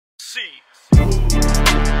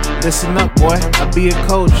Listen up, boy, I be a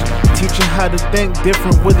coach, teaching how to think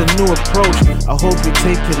different with a new approach. I hope you're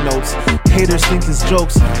taking notes. Haters think it's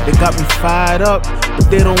jokes. They got me fired up,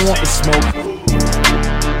 but they don't want the smoke.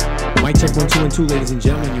 Mic check 1 2 1 2, ladies and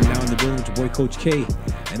gentlemen. You're now in the building with your boy Coach K,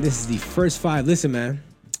 and this is the first five. Listen, man,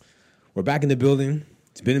 we're back in the building.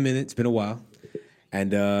 It's been a minute. It's been a while.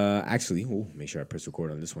 And actually, make sure I press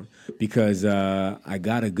record on this one because I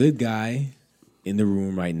got a good guy in the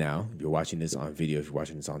room right now. If you're watching this on video, if you're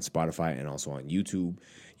watching this on Spotify and also on YouTube,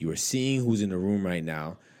 you are seeing who's in the room right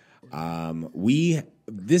now.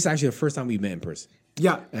 This is actually the first time we've met in person.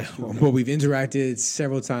 Yeah. But we've interacted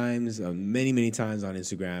several times, many times on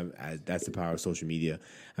Instagram. That's the power of social media.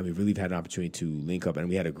 And we've really had an opportunity to link up. And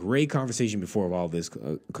we had a great conversation before of all this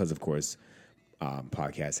because, of course,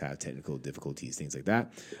 podcasts have technical difficulties, things like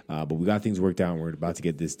that. But we got things worked out, and we're about to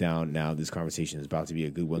get this down now. This conversation is about to be a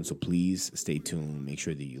good one, so please stay tuned. Make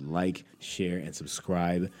sure that you like, share, and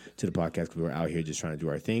subscribe to the podcast because we're out here just trying to do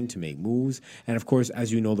our thing to make moves. And, of course,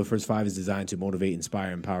 as you know, the first five is designed to motivate,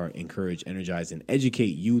 inspire, empower, encourage, energize, and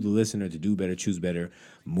educate you, the listener, to do better, choose better,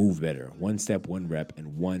 move better. One step, one rep,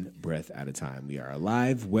 and one breath at a time. We are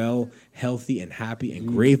alive, well, healthy, and happy and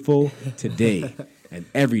grateful today and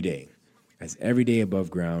every day. As every day above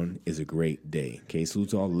ground is a great day. Okay, salute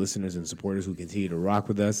to all the listeners and supporters who continue to rock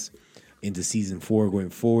with us into season 4 going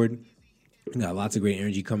forward. We got lots of great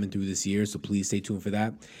energy coming through this year, so please stay tuned for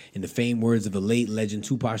that. In the famed words of the late legend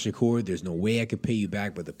Tupac Shakur, there's no way I could pay you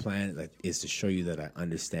back, but the plan is to show you that I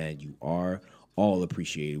understand you are all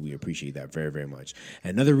appreciated. We appreciate that very, very much.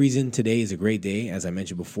 Another reason today is a great day. As I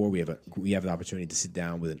mentioned before, we have an opportunity to sit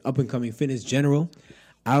down with an up-and-coming fitness general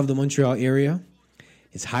out of the Montreal area.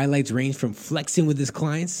 His highlights range from flexing with his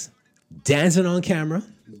clients, dancing on camera.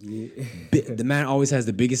 Yeah. The man always has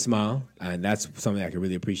the biggest smile, and that's something I can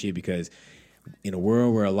really appreciate because in a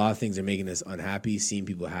world where a lot of things are making us unhappy, seeing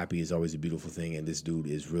people happy is always a beautiful thing, and this dude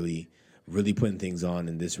is really putting things on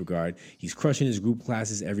in this regard. He's crushing his group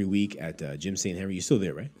classes every week at Gym St. Henry. You're still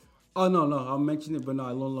there, right? Oh, no, I'll mention it, but no,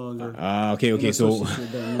 I no longer. Okay, so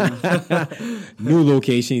new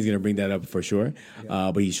location, he's going to bring that up for sure.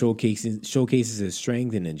 Yeah. But he showcases his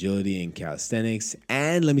strength and agility in calisthenics.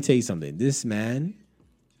 And let me tell you something. This man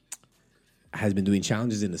has been doing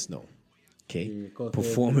challenges in the snow. Okay? Yeah,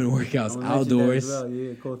 performing workouts outdoors.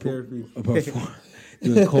 Cold therapy.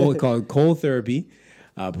 Doing cold therapy.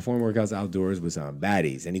 Performing workouts outdoors with some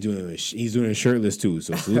baddies, and he's doing it shirtless too.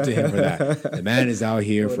 So salute to him for that. The man is out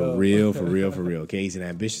here for real. Okay, he's an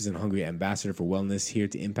ambitious and hungry ambassador for wellness, here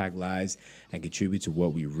to impact lives and contribute to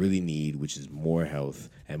what we really need, which is more health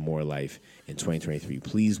and more life in 2023.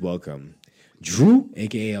 Please welcome Drew,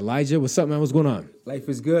 aka Elijah. What's up, man? What's going on? Life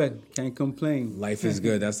is good. Can't complain. Life is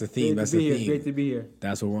good. That's the theme. Great to be here.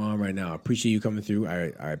 That's what we're on right now. I appreciate you coming through.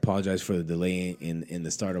 I apologize for the delay in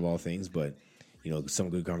the start of all things, but some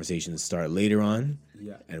good conversations start later on,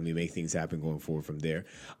 and we make things happen going forward from there.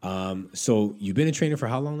 So you've been a trainer for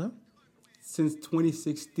how long now? Since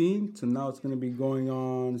 2016 to now, it's going to be going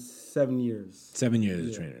on 7 years. 7 years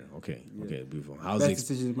as a trainer. Okay, beautiful. Best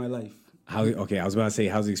decision of my life. I was about to say,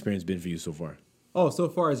 how's the experience been for you so far? Oh, so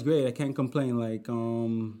far it's great. I can't complain. Like,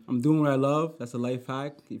 I'm doing what I love. That's a life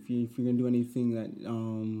hack. If you're going to do anything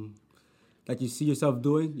that you see yourself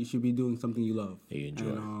doing, you should be doing something you love. That you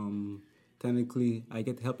enjoy. Technically, I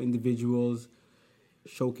get to help individuals,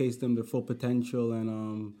 showcase them their full potential,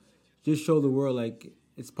 and just show the world, like,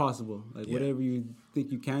 it's possible. Like, whatever you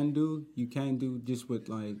think you can do just with,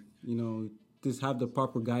 like, just have the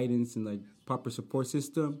proper guidance and, like, proper support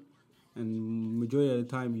system. And majority of the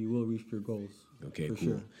time, you will reach your goals. Okay, for cool.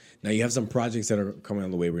 Sure. Now, you have some projects that are coming on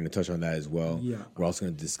the way. We're going to touch on that as well. Yeah. We're also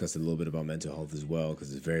going to discuss a little bit about mental health as well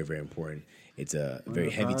because it's very, very important. It's a very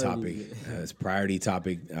heavy topic. It's a priority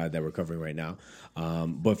topic that we're covering right now.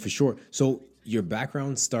 But for sure, so your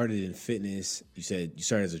background started in fitness. You said you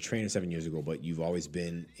started as a trainer 7 years ago, but you've always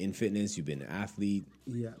been in fitness. You've been an athlete.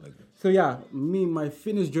 Yeah. My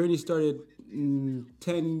fitness journey started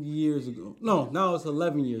 10 years ago. No, now it's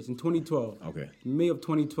 11 years, in 2012. Okay. May of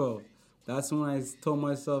 2012. That's when I told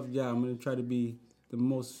myself, I'm going to try to be the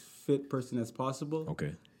most fit person as possible.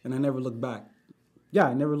 Okay. And I never looked back.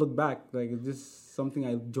 I never looked back. Like, it's just something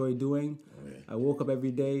I enjoy doing. Okay. I woke up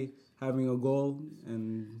every day having a goal,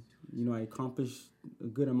 and, I accomplished a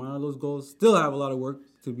good amount of those goals. Still have a lot of work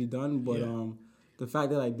to be done, but the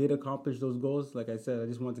fact that I did accomplish those goals, like I said, I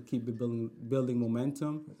just want to keep building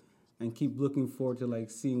momentum and keep looking forward to, like,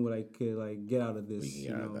 seeing what I could, like, get out of this,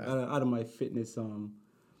 out of my fitness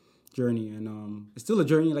journey. And it's still a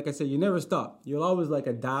journey. Like I said, you never stop. You'll always, like,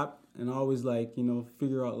 adapt and always, like,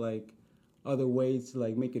 figure out, like, other ways to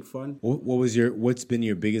like make it fun. What's been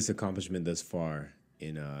your biggest accomplishment thus far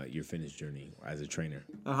in your fitness journey as a trainer?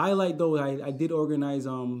 A highlight though, I did organize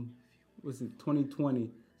was it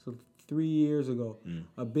 2020, so 3 years ago,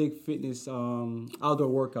 a big fitness outdoor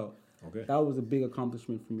workout. Okay. That was a big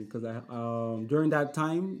accomplishment for me because during that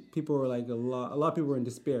time, people were like a lot of people were in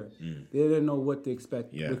despair. They didn't know what to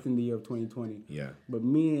expect within the year of 2020. Yeah. But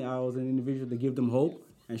me, I was an individual to give them hope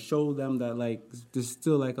and show them that like there's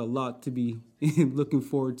still like a lot to be looking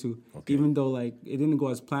forward to. Okay. Even though like it didn't go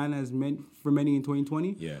as planned as meant for many in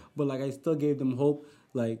 2020. Yeah. But like I still gave them hope.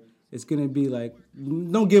 Like it's gonna be like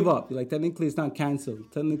don't give up. Like technically it's not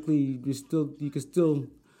canceled. Technically you can still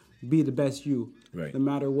be the best you. Right. No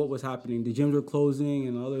matter what was happening. The gyms were closing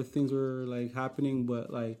and other things were like happening,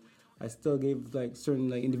 but like I still gave like certain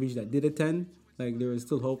like individuals that did attend, like there was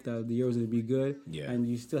still hope that the year was gonna be good. Yeah. And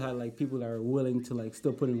you still had like people that are willing to like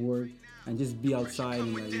still put in work and just be outside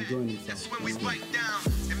and like enjoying themselves. When we fight down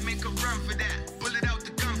and make a run for that, bullet out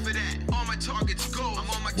the gun for that. All my targets go. I'm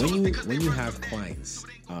on my toes When you have clients,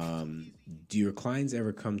 do your clients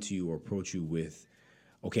ever come to you or approach you with,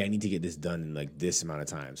 okay, I need to get this done in like this amount of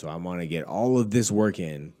time. So I want to get all of this work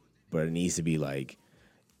in, but it needs to be like,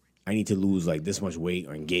 I need to lose like this much weight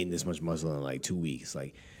or gain this much muscle in like 2 weeks.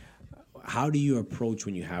 Like, how do you approach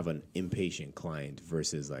when you have an impatient client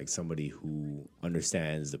versus like somebody who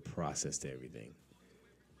understands the process to everything?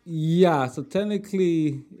 Yeah, so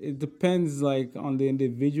technically it depends like on the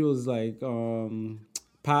individual's like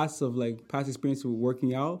past experience with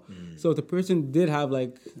working out. So if the person did have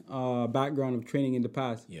like a background of training in the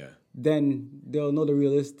past, then they'll know the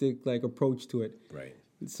realistic like approach to it. Right.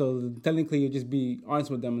 So technically you just be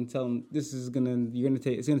honest with them and tell them it's gonna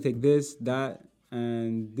take this, that,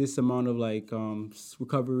 and this amount of like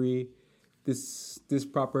recovery, this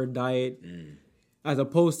proper diet. As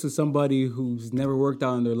opposed to somebody who's never worked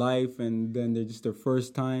out in their life and then they're just their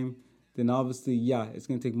first time, then obviously, it's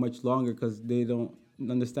going to take much longer because they don't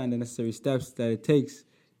understand the necessary steps that it takes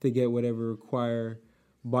to get whatever require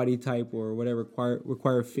body type or whatever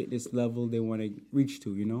require fitness level they want to reach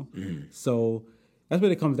to, you know? So that's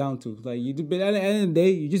what it comes down to. Like but at the end of the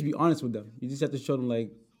day, you just be honest with them. You just have to show them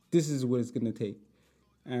like, this is what it's going to take.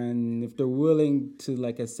 And if they're willing to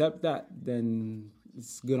like accept that, then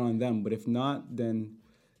it's good on them. But if not, then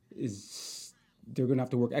they're gonna have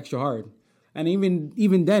to work extra hard. And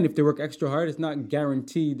even then, if they work extra hard, it's not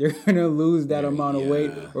guaranteed they're gonna lose that amount of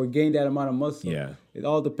weight or gain that amount of muscle. Yeah. It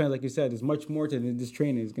all depends. Like you said, there's much more to this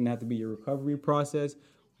training. It's gonna have to be your recovery process,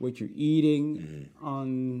 what you're eating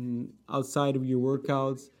on outside of your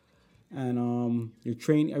workouts, and are you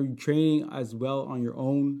training as well on your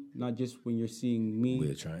own, not just when you're seeing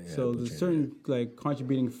me. So there's certain like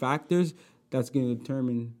contributing factors that's going to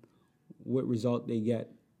determine what result they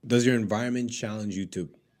get. Does your environment challenge you to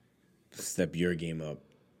step your game up?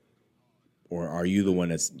 Or are you the one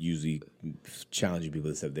that's usually challenging people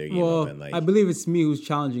to step their game up? And like, I believe it's me who's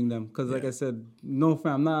challenging them. Because like I said, no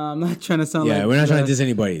fam, I'm not trying to sound like... Yeah, we're not trying to diss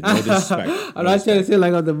anybody. No disrespect. I'm not trying to say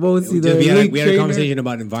like I'm the most... We had a conversation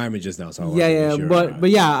about environment just now. So but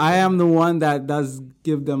yeah, I am the one that does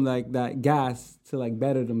give them like that gas to like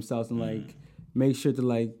better themselves and like make sure to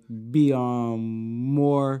like be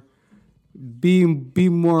more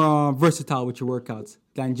versatile with your workouts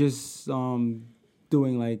than just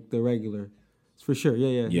doing like the regular. For sure,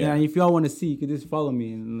 yeah. And if y'all want to see, you can just follow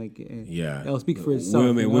me and like, it'll speak for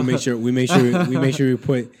itself. We'll make sure we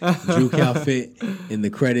put Drew CalFit in the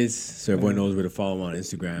credits so everyone knows where to follow him on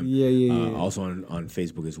Instagram. Yeah. Also on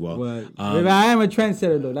Facebook as well. But I am a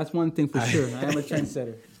trendsetter though. That's one thing for sure. I am a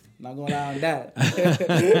trendsetter. Not going out on that.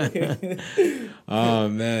 Oh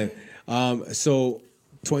man. So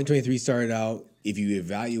 2023 started out. If you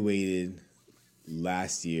evaluated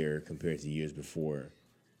last year compared to years before,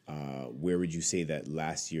 where would you say that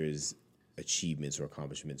last year's achievements or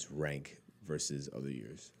accomplishments rank versus other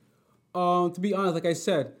years? To be honest, like I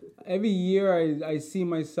said, every year I see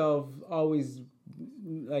myself always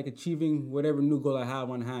like achieving whatever new goal I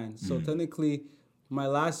have on hand. So technically, my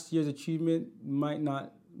last year's achievement might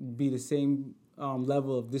not be the same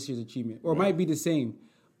level of this year's achievement, or might be the same.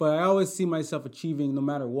 But I always see myself achieving no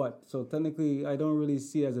matter what. So technically, I don't really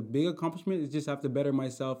see it as a big accomplishment. It's just have to better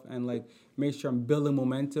myself and like make sure I'm building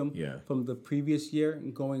momentum from the previous year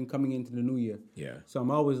and coming into the new year. Yeah. So I'm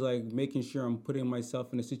always like making sure I'm putting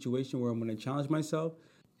myself in a situation where I'm going to challenge myself.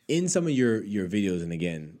 In some of your videos, and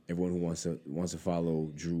again, everyone who wants to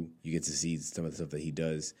follow Drew, you get to see some of the stuff that he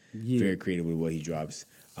does. Very creative with what he drops.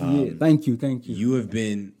 Thank you. You have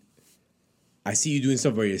been. I see you doing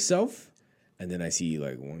stuff by yourself. And then I see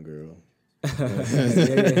like one girl,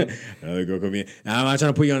 another girl come in. Now, I'm not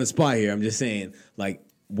trying to put you on the spot here. I'm just saying, like,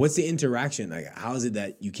 what's the interaction? Like, how is it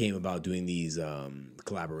that you came about doing these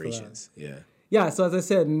collaborations? Yeah. Yeah, so as I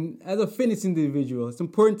said, as a fitness individual, it's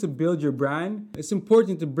important to build your brand. It's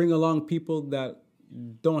important to bring along people that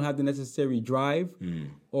don't have the necessary drive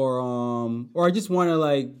or just want to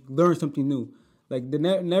like learn something new. Like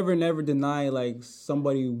never deny like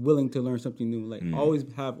somebody willing to learn something new. Like always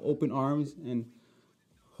have open arms and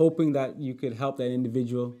hoping that you could help that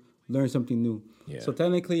individual learn something new. Yeah. So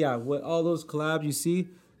technically, yeah, with all those collabs you see,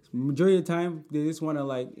 majority of the time they just want to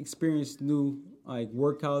like experience new like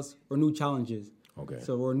workouts or new challenges. Okay.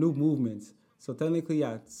 So or new movements. So technically,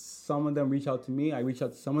 yeah, some of them reach out to me. I reach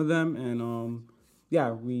out to some of them, and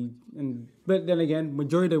but then again,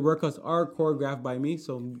 majority of the workouts are choreographed by me.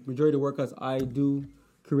 So majority of the workouts I do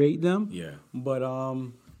create them. Yeah. But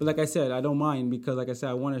like I said, I don't mind because like I said,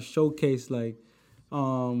 I want to showcase like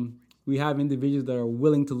we have individuals that are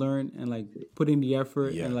willing to learn and like put in the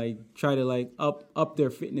effort and like try to like up their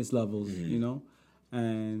fitness levels, you know,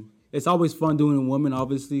 and. It's always fun doing it with women,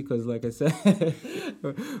 obviously, because like I said,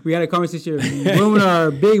 we had a conversation. Women are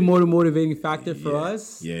a big motivating factor for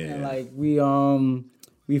us. Yeah. And like we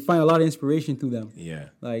find a lot of inspiration through them. Yeah.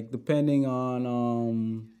 Like depending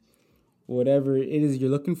on whatever it is you're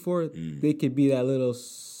looking for, they could be that little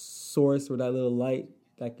source or that little light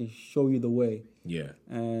that can show you the way. Yeah.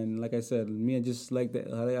 And like I said, me, I just like that.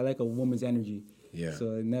 I like a woman's energy. Yeah.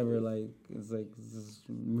 So it never like it's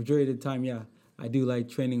majority of the time, yeah. I do like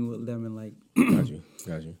training with them and like got you.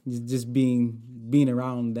 Just being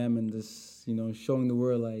around them and just, you know, showing the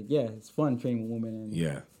world like, yeah, it's fun training with women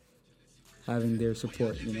and having their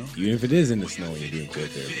support, you know. Even if it is in the snow, you're doing good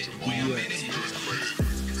there. So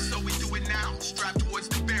we do it now. Strive towards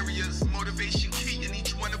the barriers. Motivation key, and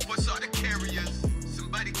each one of us are the carriers.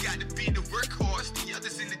 Somebody got to be the workhorse, the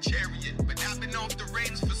others in the chariot. But I've been off the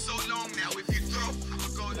reins for so long now. If you throw, I'ma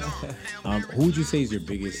go long. Who would you say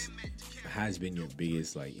is has been your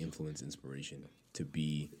biggest like influence, inspiration to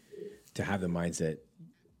have the mindset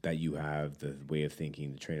that you have, the way of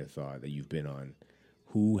thinking, the train of thought that you've been on?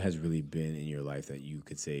 Who has really been in your life that you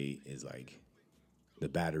could say is like the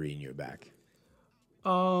battery in your back?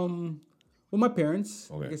 Well, my parents.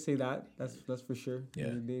 Okay. I can say that. That's for sure.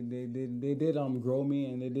 Yeah. They did grow me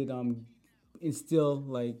and they did instill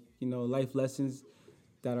like, you know, life lessons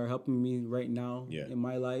that are helping me right now in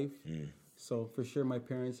my life. So for sure, my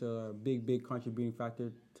parents are a big contributing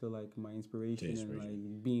factor to like my inspiration and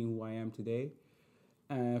like being who I am today.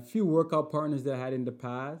 And a few workout partners that I had in the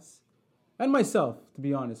past, and myself, to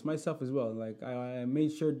be honest, myself as well. Like I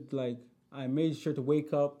made sure to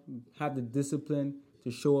wake up, have the discipline to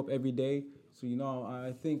show up every day. So you know,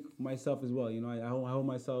 I think myself as well. You know, I hold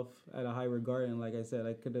myself at a high regard, and like I said,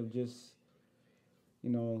 I could have just, you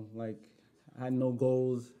know, like had no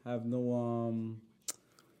goals, have no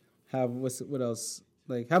what else?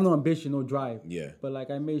 Like have no ambition, no drive. Yeah. But like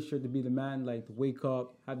I made sure to be the man, like to wake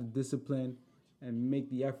up, have the discipline, and make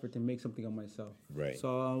the effort to make something of myself. Right.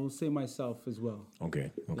 So I will say myself as well.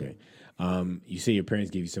 Okay. Yeah. You say your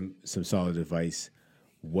parents gave you some solid advice.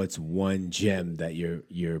 What's one gem that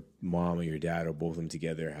your mom or your dad or both of them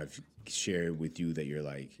together have shared with you that you're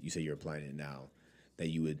like, you say you're applying it now, that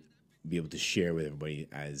you would be able to share with everybody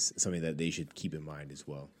as something that they should keep in mind as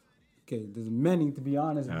well? Okay, there's many, to be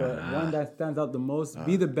honest, but one that stands out the most,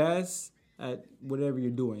 be the best at whatever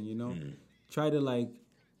you're doing, you know? Try to, like,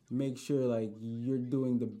 make sure, like, you're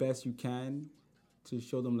doing the best you can to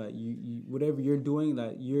show them that you whatever you're doing,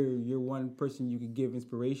 that you're one person you could give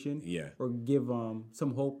inspiration or give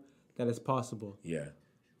some hope that it's possible. Yeah.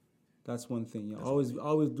 That's one thing. You know,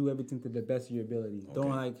 always do everything to the best of your ability. Okay. Don't,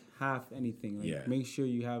 like, half anything. Like, make sure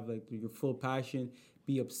you have, like, your full passion.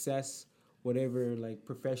 Be obsessed. Whatever like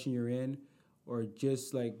profession you're in, or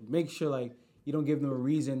just like make sure like you don't give them a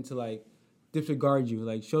reason to like disregard you.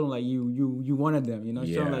 Like show them like you wanted them, you know.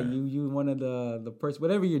 Show them like you wanted the person.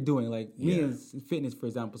 Whatever you're doing, like me in fitness, for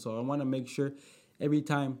example. So I want to make sure every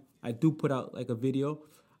time I do put out like a video,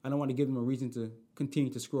 I don't want to give them a reason to continue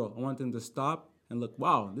to scroll. I want them to stop and look.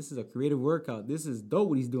 Wow, this is a creative workout. This is dope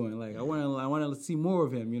what he's doing. Like I want to see more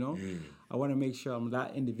of him. You know, I want to make sure I'm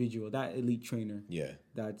that individual, that elite trainer. Yeah,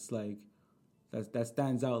 that's like. That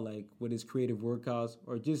stands out like with his creative workouts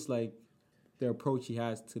or just like the approach he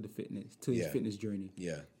has to the fitness, to his fitness journey.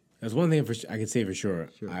 Yeah, that's one thing I can say for sure.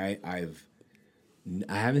 I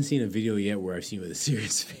haven't seen a video yet where I've seen with a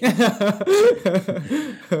serious face.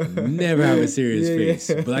 Never have a serious face.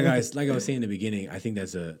 But like I was saying in the beginning, I think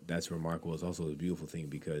that's remarkable. It's also a beautiful thing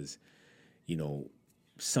because, you know,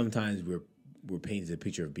 sometimes we're painted a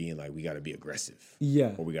picture of being like we got to be aggressive,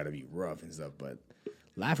 or we got to be rough and stuff, but.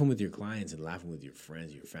 laughing with your clients and laughing with your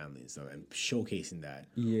friends, your family and stuff, and showcasing that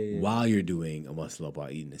Yeah. while you're doing a muscle up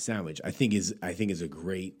while eating a sandwich, I think is a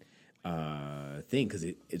great thing, because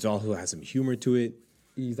it also has some humor to it.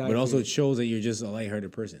 Exactly. But also it shows that you're just a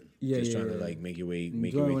lighthearted person. Yeah, just yeah, trying to yeah. like make your way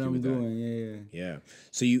Enjoying through what I'm with doing. that. Yeah. Yeah.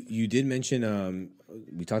 So you did mention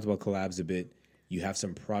we talked about collabs a bit. You have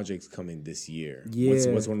some projects coming this year. Yeah.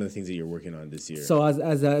 What's one of the things that you're working on this year? So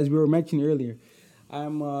as we were mentioning earlier,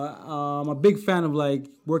 I'm a big fan of like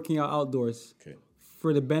working out outdoors Okay.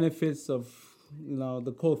 for the benefits of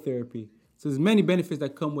the cold therapy. So there's many benefits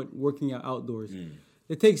that come with working out outdoors.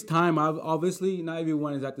 It takes time. Obviously, not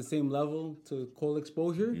everyone is at the same level to cold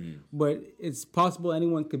exposure, but it's possible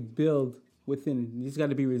anyone could build within. You just got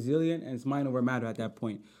to be resilient, and it's mind over matter at that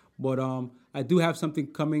point. But I do have something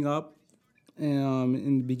coming up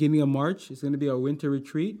in the beginning of March. It's going to be a winter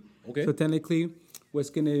retreat. Okay. So technically, what's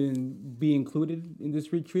going to be included in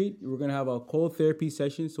this retreat, we're going to have a cold therapy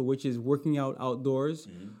session, so which is working out outdoors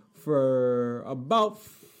for about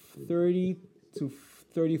 30 to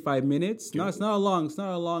 35 minutes. No, it's not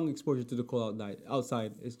a long exposure to the cold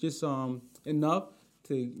outside. It's just enough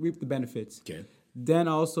to reap the benefits. Okay. Then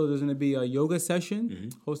also there's going to be a yoga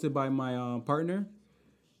session hosted by my partner,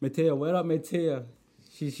 Matea. What up, Matea?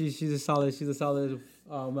 She's a solid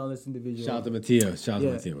wellness individual. Shout out to Mattia. Shout out Yeah.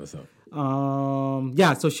 to Mattia. What's up?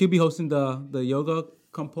 Yeah, so she'll be hosting the yoga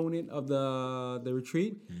component of the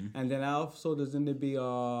retreat, and then also there's going to be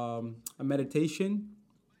a meditation.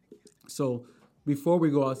 So before we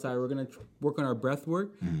go outside, we're gonna work on our breath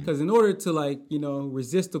work, because in order to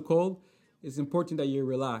resist the cold, it's important that you're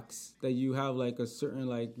relaxed, that you have like a certain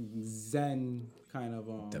like Zen kind of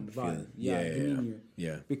vibe, feeling. demeanor.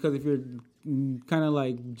 Yeah. Because if you're kind of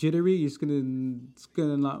like jittery, it's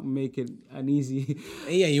gonna not make it an easy.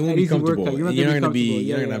 Yeah, you won't an be easy comfortable. workout. You're not gonna be. comfortable.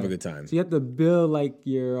 You're not Yeah, gonna have a yeah. good time. So you have to build like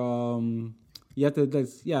your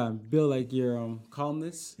build like your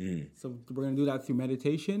calmness. So we're gonna do that through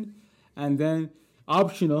meditation, and then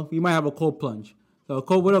optional, you might have a cold plunge. So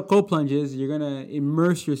what a cold plunge is, you're gonna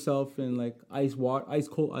immerse yourself in like ice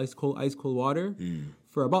cold water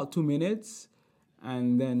for about 2 minutes,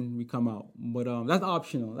 and then we come out. But that's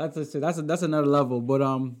optional. That's another level. But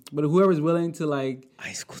whoever's willing to like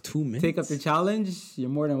Ice cold 2 minutes. take up the challenge, you're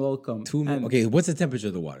more than welcome. 2 minutes. And- Okay, what's the temperature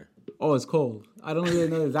of the water? Oh, it's cold. I don't really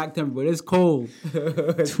know the exact temperature, but it's cold.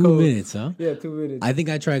 It's 2 cold. minutes, huh? Yeah, 2 minutes. I think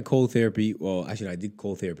I tried cold therapy. Well, actually, I did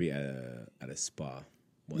cold therapy at a spa.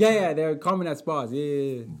 Yeah, they're common at spas.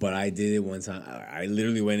 Yeah. But I did it one time. I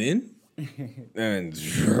literally went in and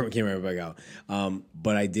came right back out.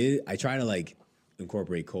 But I try to like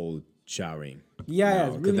incorporate cold showering. Yeah,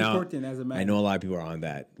 it's 'cause really now important as a man. I know a lot of people are on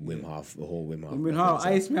that Wim Hof, the whole Wim Hof. Wim method, Hof, so-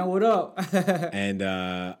 Iceman, what up? And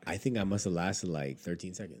I think I must have lasted like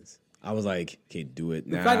 13 seconds. I was like, okay, do it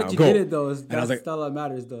now. The fact that you go. did it though, And I was like, that's all that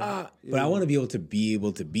matters though. but I want to be able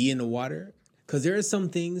to be in the water, because there are some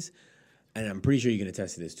things, and I'm pretty sure you can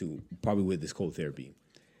attest to this too, probably with this cold therapy.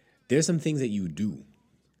 There's some things that you do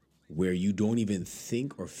where you don't even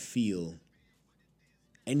think or feel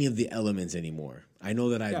any of the elements anymore. I know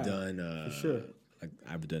that I've done, for sure. like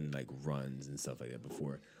I've done like runs and stuff like that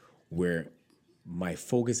before, where my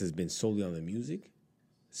focus has been solely on the music,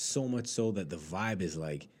 so much so that the vibe is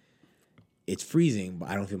like, it's freezing, but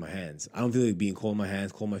I don't feel my hands. I don't feel it being cold in my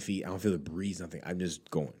hands, cold in my feet. I don't feel the breeze, nothing. I'm just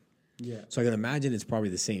going. Yeah. So I can imagine it's probably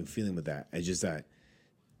the same feeling with that. It's just that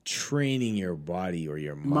training your body or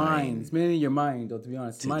your mind. It's mainly your mind though, to be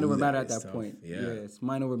honest. To Mind do over that matter at is that tough. point. Yeah. It's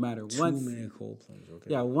mind over matter. 2-minute cold plunge. Okay.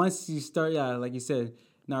 Yeah, once you start, like you said,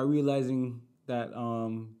 not realizing that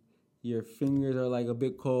your fingers are like a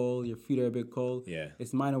bit cold, your feet are a bit cold. Yeah.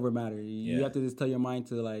 It's mind over matter. You Yeah. have to just tell your mind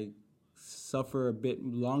to like suffer a bit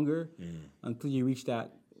longer until you reach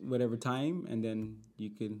that whatever time, and then you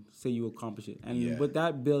can say you accomplish it. And Yeah. what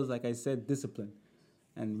that builds, like I said, discipline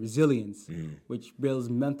and resilience, which builds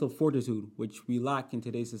mental fortitude, which we lack in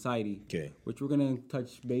today's society. Okay. Which we're gonna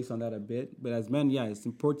touch base on that a bit. But as men, it's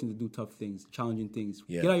important to do tough things, challenging things.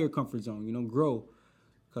 Yeah. Get out of your comfort zone, grow.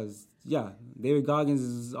 Cause David Goggins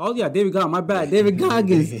is David Goggins, my bad. David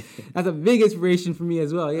Goggins. That's a big inspiration for me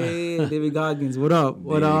as well. Yeah. David Goggins, what up?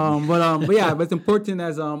 But it's important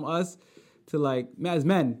as us to like as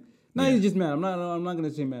men. Not even just men. I'm not gonna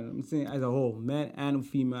say men. I'm saying as a whole, men and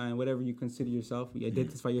female, and whatever you consider yourself, you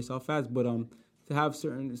identify yourself as. But to have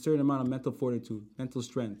certain amount of mental fortitude, mental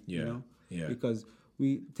strength. Yeah. Yeah. Because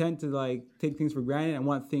we tend to like take things for granted and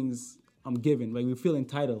want things given. Like we feel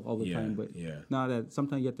entitled all the time. But now that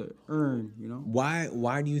sometimes you have to earn.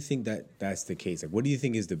 Why do you think that that's the case? Like, what do you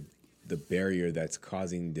think is the barrier that's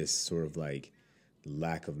causing this sort of like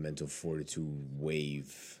lack of mental fortitude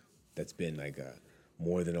wave that's been like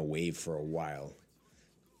more than a wave for a while?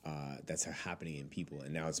 that's happening in people,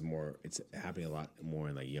 and now it's happening a lot more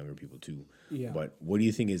in like younger people too. Yeah. But what do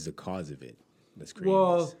you think is the cause of it that's creating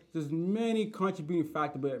Well, this? there's many contributing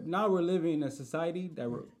factors, but now we're living in a society that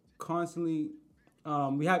we're constantly,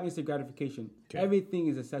 we have instant gratification. Okay. Everything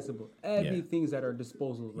is accessible. Everything's at our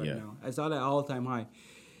disposal right now. It's all at all-time high.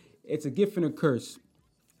 It's a gift and a curse.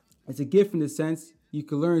 It's a gift in the sense you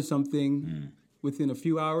can learn something within a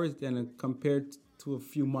few hours than compared to a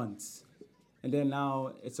few months. And then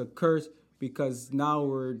now it's a curse because now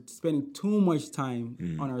we're spending too much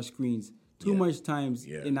time on our screens, too much time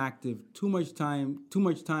inactive, too much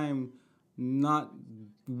time not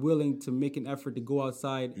willing to make an effort to go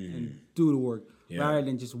outside and do the work rather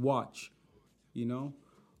than just watch, you know?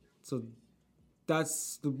 So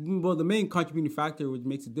that's the main contributing factor which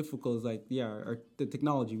makes it difficult is like, the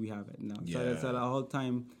technology we have now. So that's at all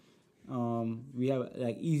time. We have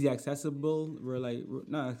like easy accessible.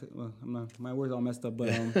 My words all messed up, but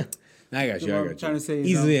I got you. I'm trying to say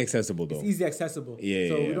easily accessible though. It's easy accessible. So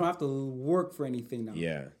we don't have to work for anything now.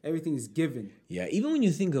 Yeah, everything is given. Yeah, even when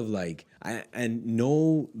you think of like, and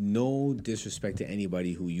no disrespect to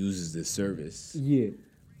anybody who uses this service. Yeah.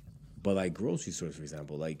 But like grocery stores, for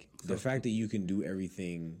example, like the fact that you can do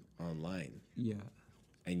everything online. Yeah.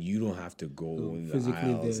 And you don't have to go in the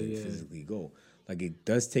aisles and physically go. Like it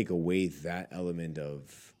does take away that element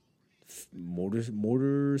of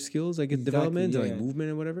motor skills, like development, like movement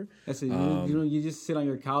and whatever. That's it. You just sit on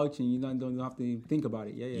your couch and you don't have to think about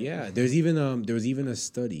it. Yeah. There was even a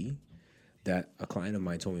study that a client of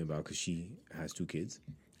mine told me about because she has 2 kids,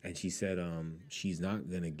 and she said she's not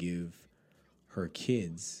gonna give her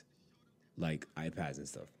kids like iPads and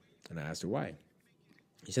stuff. And I asked her why.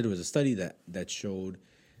 She said there was a study that showed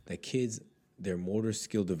that kids, their motor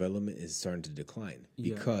skill development is starting to decline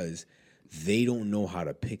because they don't know how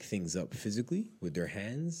to pick things up physically with their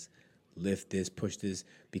hands, lift this, push this,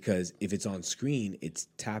 because if it's on screen, it's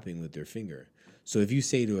tapping with their finger. So if you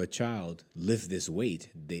say to a child, lift this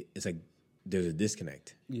weight, it's like there's a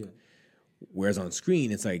disconnect. Yeah. Whereas on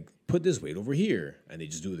screen, it's like, put this weight over here, and they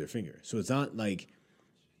just do it with their finger. So it's not like,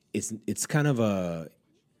 it's kind of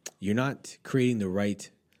you're not creating the right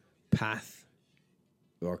path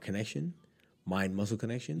or connection, mind-muscle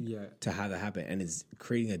connection, to have that happen, and it's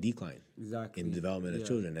creating a decline in the development of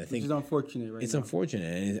children. I think which is unfortunate right now. It's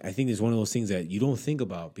unfortunate, and I think it's one of those things that you don't think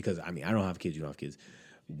about because, I mean, I don't have kids, you don't have kids.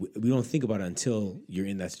 We don't think about it until you're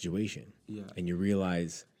in that situation, and you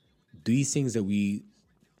realize these things that we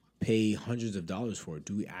pay hundreds of dollars for,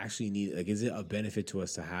 do we actually need, like, is it a benefit to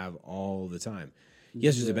us to have all the time?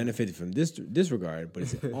 Yes, there's a benefit from this regard, but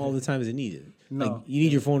it's all the time is it needed. No. Like, you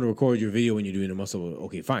need your phone to record your video when you're doing a muscle.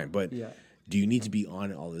 Okay, fine, but do you need to be on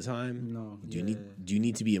it all the time? No. Do you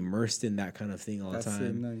need to be immersed in that kind of thing all the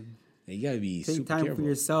time? You gotta be take super time careful for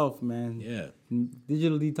yourself, man. Yeah.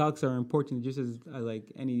 Digital detox are important just as like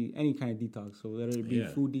any kind of detox. So whether it be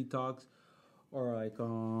food detox or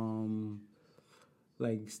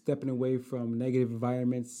like stepping away from negative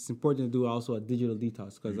environments, it's important to do also a digital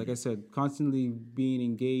detox because, like I said, constantly being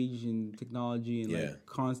engaged in technology and like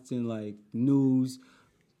constant like news,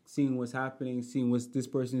 seeing what's happening, seeing what this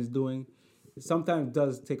person is doing, it sometimes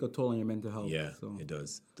does take a toll on your mental health. Yeah, so. It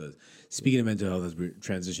does. Speaking of mental health, as we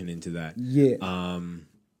transition into that,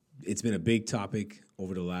 it's been a big topic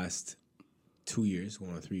over the last 2 years,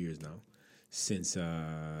 going on 3 years now. Since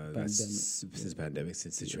pandemic,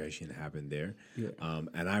 since situation happened there. Yeah.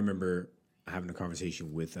 And I remember having a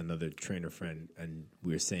conversation with another trainer friend, and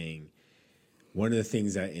we were saying one of the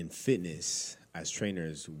things that in fitness, as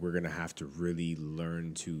trainers, we're going to have to really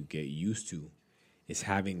learn to get used to is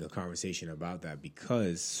having a conversation about that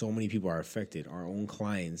because so many people are affected. Our own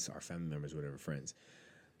clients, our family members, whatever, friends,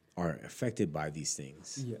 are affected by these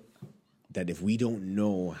things. Yeah. That if we don't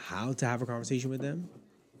know how to have a conversation with them,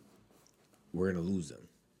 we're going to lose them.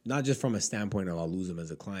 Not just from a standpoint of I'll lose them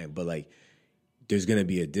as a client, but like there's going to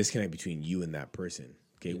be a disconnect between you and that person.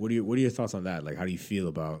 Okay, what are your thoughts on that? Like, how do you feel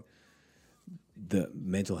about the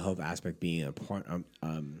mental health aspect being a part,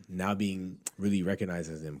 now being really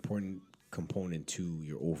recognized as an important component to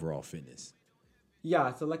your overall fitness?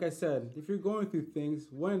 Yeah, so like I said, if you're going through things,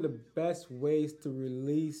 one of the best ways to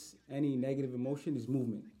release any negative emotion is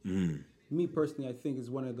movement. Me personally, I think is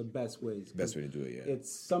one of the best ways. Best way to do it, yeah. It's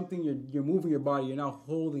something you're moving your body. You're not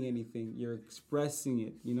holding anything. You're expressing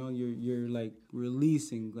it. You know, you're like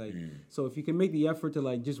releasing. Like so, if you can make the effort to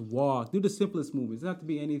like just walk, do the simplest movements. It doesn't have to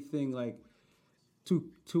be anything like too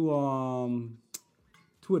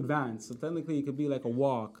advanced. So technically, it could be like a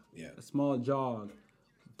walk, a small jog,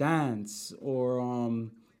 dance, or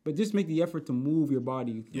but just make the effort to move your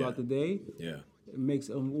body throughout the day. Yeah. it makes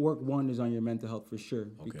work wonders on your mental health for sure.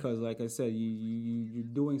 Okay. Because like I said, you're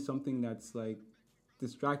doing something that's like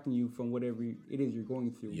distracting you from whatever it is you're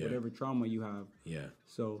going through, whatever trauma you have. Yeah.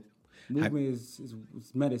 So movement is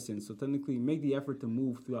medicine. So technically, make the effort to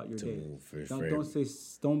move throughout your day.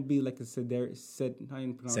 Don't be like a sedentary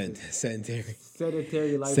lifestyle.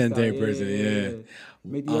 Sedentary person. Yeah.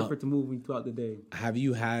 Make the effort to move throughout the day. Have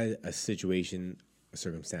you had a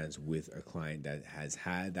circumstance with a client that has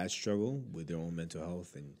had that struggle with their own mental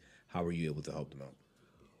health, and how were you able to help them out?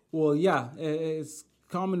 Well, yeah, it's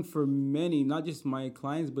common for many, not just my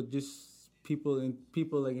clients, but just people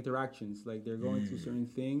like interactions, like they're going through certain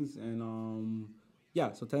things, and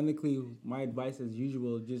so technically my advice as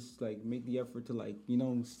usual, just like make the effort to like,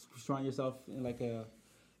 surround yourself in like a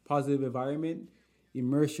positive environment,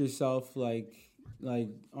 immerse yourself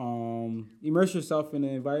immerse yourself in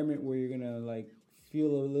an environment where you're gonna like feel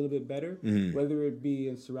a little bit better, whether it be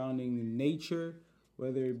in surrounding nature,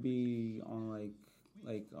 whether it be on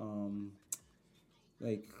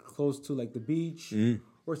like close to like the beach,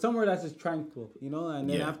 or somewhere that's just tranquil, and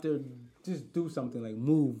then after, just do something like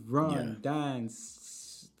move, run,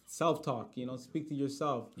 dance, self-talk, speak to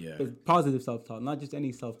yourself. But positive self-talk, not just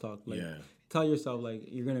any self-talk. Like tell yourself like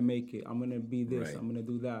you're gonna make it, I'm gonna be this, I'm gonna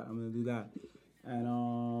do that, I'm gonna do that.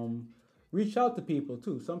 And reach out to people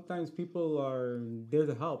too. Sometimes people are there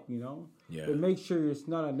to help, but make sure it's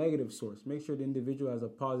not a negative source. Make sure the individual has a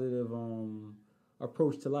positive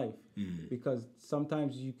approach to life, because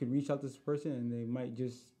sometimes you could reach out to this person and they might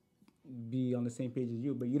just be on the same page as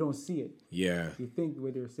you, but you don't see it. Yeah. You think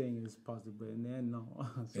what they're saying is positive, but in the end, no.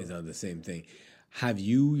 It's not the same thing. Have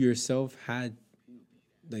you yourself had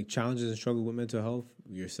like challenges and struggle with mental health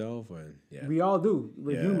yourself? Or we all do.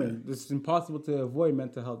 We're human. It's impossible to avoid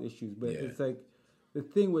mental health issues, but it's like the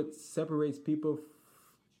thing what separates people.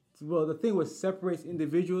 The thing what separates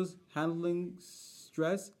individuals handling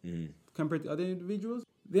stress compared to other individuals,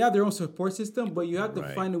 they have their own support system, but you have to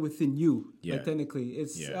find it within you. Like technically,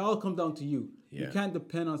 it all comes down to you. You can't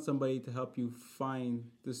depend on somebody to help you find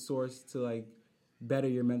the source to like better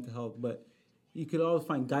your mental health, but you could always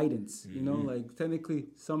find guidance. Like technically,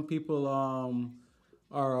 some people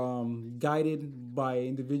are guided by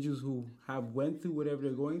individuals who have went through whatever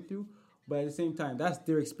they're going through, but at the same time, that's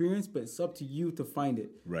their experience. But it's up to you to find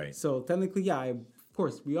it. Right. So technically, of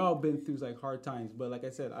course, we all been through like hard times, but like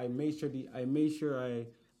I said, I made sure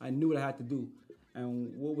I knew what I had to do,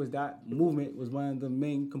 and what was that movement was one of the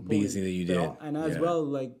main components. Biggest thing that you did, and as well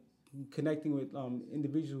like connecting with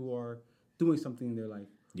individuals who are doing something in their life,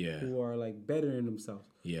 who are like bettering themselves.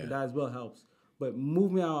 So that as well helps. But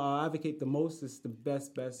movement, I'll advocate the most. Is the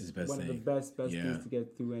best one thing. Of the best things to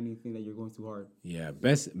get through anything that you're going through hard. Yeah,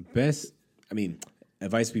 best. I mean,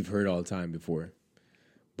 advice we've heard all the time before,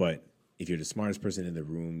 but if you're the smartest person in the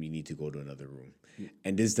room, you need to go to another room. Yeah.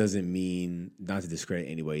 And this doesn't mean not to discredit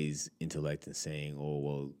anybody's intellect and saying, oh,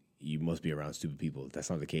 well, you must be around stupid people.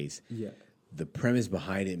 That's not the case. Yeah. The premise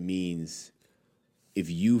behind it means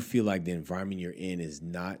if you feel like the environment you're in is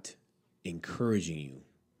not encouraging you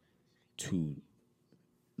to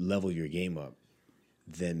level your game up,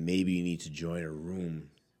 then maybe you need to join a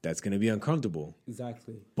room that's going to be uncomfortable.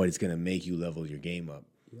 Exactly. But it's going to make you level your game up.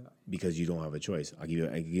 Yeah. Because you don't have a choice. I'll give you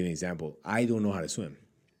an example. I don't know how to swim.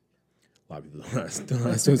 A lot of people don't know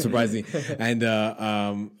how to swim, surprisingly.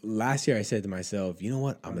 And last year I said to myself, you know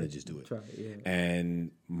what? I'm going to just do it. Try it, yeah.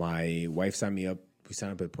 And my wife signed me up. We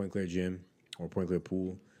signed up at Point Claire Gym or Point Claire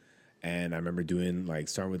Pool. And I remember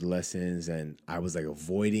starting with the lessons, and I was like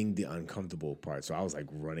avoiding the uncomfortable part. So I was like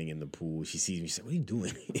running in the pool. She sees me, she said, what are you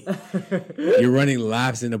doing? You're running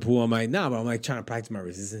laps in the pool. I'm like, nah, but I'm like trying to practice my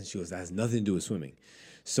resistance. She goes, that has nothing to do with swimming.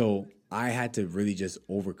 So I had to really just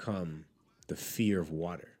overcome the fear of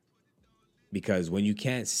water, because when you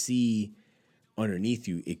can't see underneath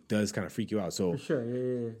you, it does kind of freak you out. So for sure,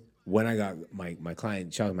 yeah. When I got my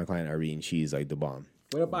client, shout out to my client Irene, she's like the bomb.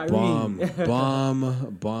 What about Irene?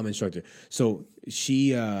 Bomb instructor. So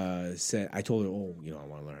she said, I told her, I want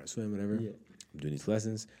to learn how to swim, whatever. Yeah. I'm doing these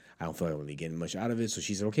lessons. I don't feel like I'm really getting much out of it. So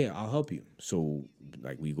she said, okay, I'll help you. So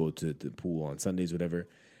like we go to the pool on Sundays, whatever.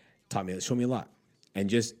 Showed me a lot. And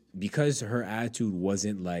just because her attitude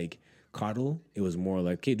wasn't like coddle, it was more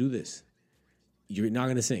like, okay, do this. You're not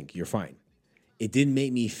going to sink. You're fine. It didn't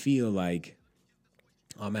make me feel like,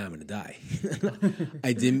 oh man, I'm going to die.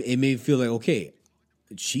 It made me feel like, okay,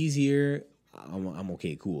 she's here. I'm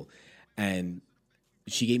okay, cool. And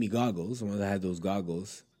she gave me goggles. And when I had those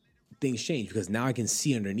goggles, things changed because now I can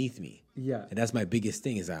see underneath me. Yeah. And that's my biggest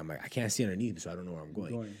thing is that I'm like, I can't see underneath me, so I don't know where I'm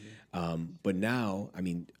going. But now, I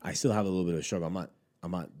mean, I still have a little bit of a struggle. I'm not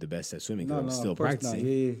I'm not the best at swimming No, because I'm still of course not.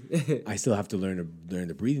 practicing. Yeah. I still have to learn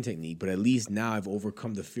the breathing technique, but at least now I've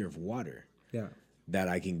overcome the fear of water. Yeah. That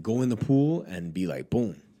I can go in the pool and be like,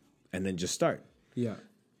 boom, and then just start. Yeah.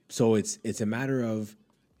 So it's a matter of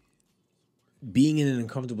being in an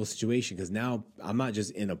uncomfortable situation because now I'm not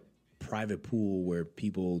just in a private pool where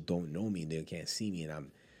people don't know me and they can't see me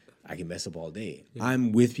and I can mess up all day. Yeah.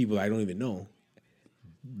 I'm with people I don't even know,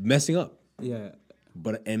 messing up. Yeah.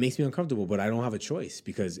 But it makes me uncomfortable, but I don't have a choice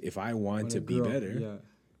because if I want to be better,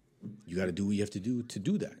 you got to do what you have to do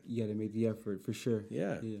that. You got to make the effort for sure.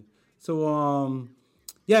 Yeah. So,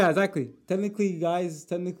 yeah, exactly. Technically, guys,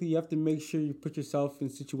 you have to make sure you put yourself in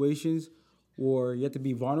situations where you have to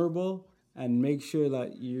be vulnerable and make sure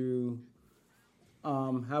that you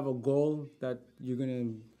have a goal that you're going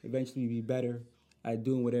to eventually be better at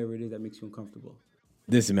doing whatever it is that makes you uncomfortable.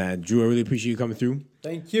 Listen, man, Drew, I really appreciate you coming through.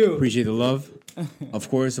 Thank you. Appreciate the love. Of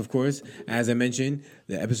course. As I mentioned,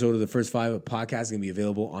 the episode of the First Five podcast is going to be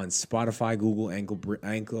available on Spotify, Google,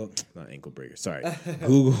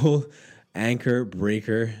 Google, Anchor,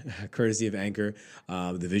 Breaker, courtesy of Anchor.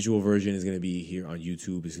 The visual version is going to be here on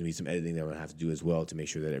YouTube. There's going to be some editing that I'm going to have to do as well to make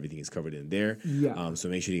sure that everything is covered in there. Yeah. So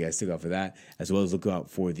make sure you guys stick out for that, as well as look out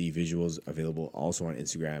for the visuals available also on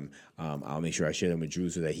Instagram. I'll make sure I share them with Drew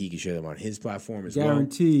so that he can share them on his platform as well.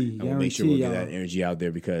 And we'll make sure we'll get that energy out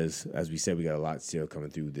there because, as we said, we got a lot still coming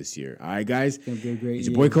through this year. All right, guys. It's going to be a great It's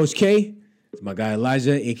your boy, Coach K. It's my guy,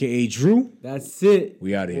 Elijah, a.k.a. Drew. That's it.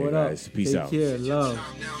 We out of here, guys. Peace out. Take care. Love.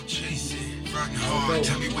 Run hard,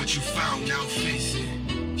 tell me what you found, now face it.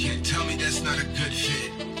 Can't tell me that's not a good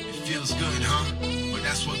fit. It feels good, huh? But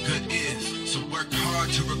that's what good